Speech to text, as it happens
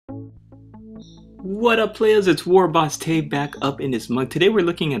What up, players? It's WarbossTae back up in this mug. Today we're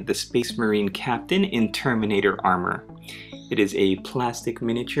looking at the Space Marine Captain in Terminator armor. It is a plastic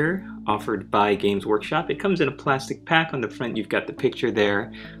miniature offered by Games Workshop. It comes in a plastic pack. On the front you've got the picture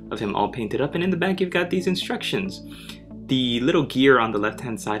there of him all painted up, and in the back you've got these instructions. The little gear on the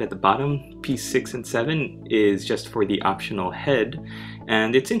left-hand side at the bottom, piece 6 and 7, is just for the optional head.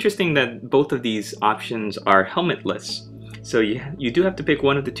 And it's interesting that both of these options are helmetless. So you do have to pick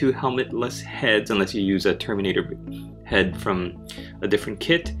one of the two helmetless heads unless you use a Terminator head from a different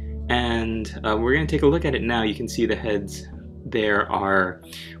kit. And we're going to take a look at it now. You can see the heads there are,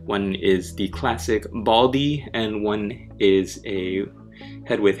 one is the classic baldy and one is a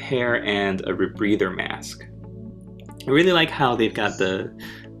head with hair and a rebreather mask. I really like how they've got the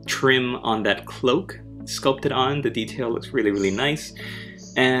trim on that cloak sculpted on. The detail looks really, really nice.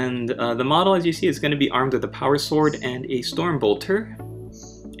 And the model, as you see, is going to be armed with a power sword and a storm bolter.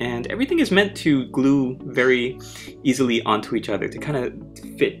 And everything is meant to glue very easily onto each other to kind of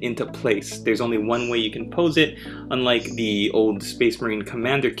fit into place. There's only one way you can pose it, unlike the old Space Marine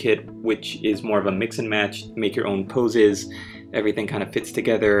Commander kit, which is more of a mix and match, make your own poses. Everything kind of fits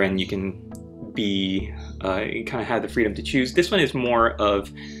together and you can be, you kind of have the freedom to choose. This one is more of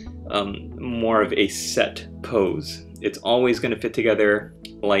a set pose. It's always going to fit together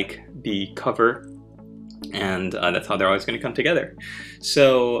like the cover, and that's how they're always going to come together.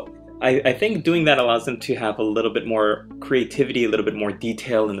 So I think doing that allows them to have a little bit more creativity, a little bit more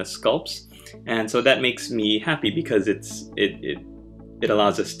detail in the sculpts, and so that makes me happy because it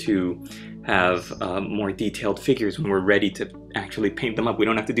allows us to have more detailed figures when we're ready to actually paint them up. We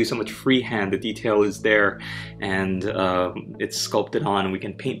don't have to do so much freehand. The detail is there and it's sculpted on, and we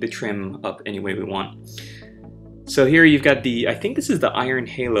can paint the trim up any way we want. So here you've got the, I think this is the iron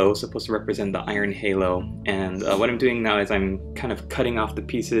halo, supposed to represent the iron halo, and what I'm doing now is I'm kind of cutting off the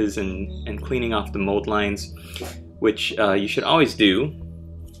pieces and cleaning off the mold lines, which you should always do.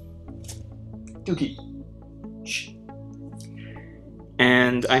 Okay. Shh.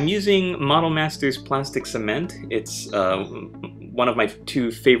 And I'm using Model Master's plastic cement. It's one of my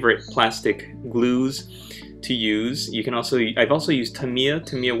two favorite plastic glues to use. You can also, I've also used Tamiya.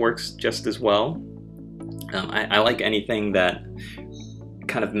 Tamiya works just as well. I like anything that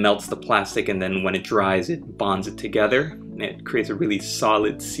kind of melts the plastic and then when it dries it bonds it together. It creates a really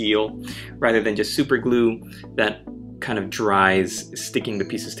solid seal rather than just super glue that kind of dries sticking the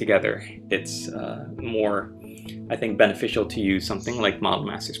pieces together. It's more, I think, beneficial to use something like Model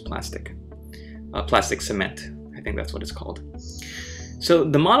Master's plastic cement. I think that's what it's called. So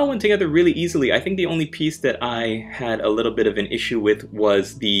the model went together really easily. I think the only piece that I had a little bit of an issue with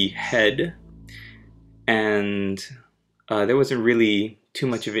was the head. And there wasn't really too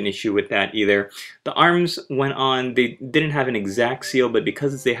much of an issue with that either. The arms went on, they didn't have an exact seal, but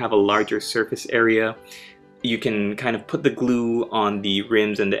because they have a larger surface area, you can kind of put the glue on the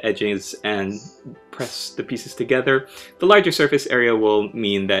rims and the edges and press the pieces together. The larger surface area will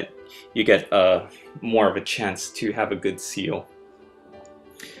mean that you get more of a chance to have a good seal.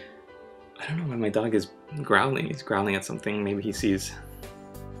 I don't know why my dog is growling. He's growling at something. Maybe he sees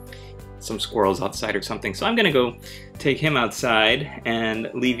some squirrels outside or something. So I'm gonna go take him outside and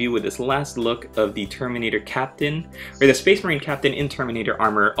leave you with this last look of the Terminator Captain, or the Space Marine Captain in Terminator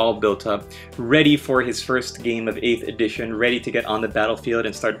armor, all built up, ready for his first game of 8th edition, ready to get on the battlefield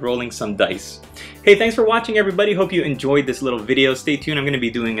and start rolling some dice. Hey, thanks for watching, everybody. Hope you enjoyed this little video. Stay tuned. I'm gonna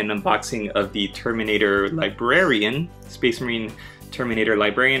be doing an unboxing of the Terminator Librarian, Space Marine Terminator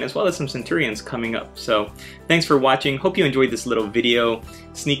Librarian, as well as some Centurions coming up. So thanks for watching. Hope you enjoyed this little video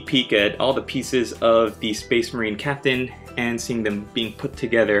sneak peek at all the pieces of the Space Marine Captain and seeing them being put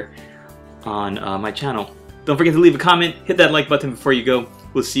together on my channel. Don't forget to leave a comment, hit that like button before you go.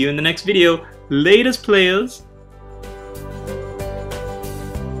 We'll see you in the next video. Latest, players!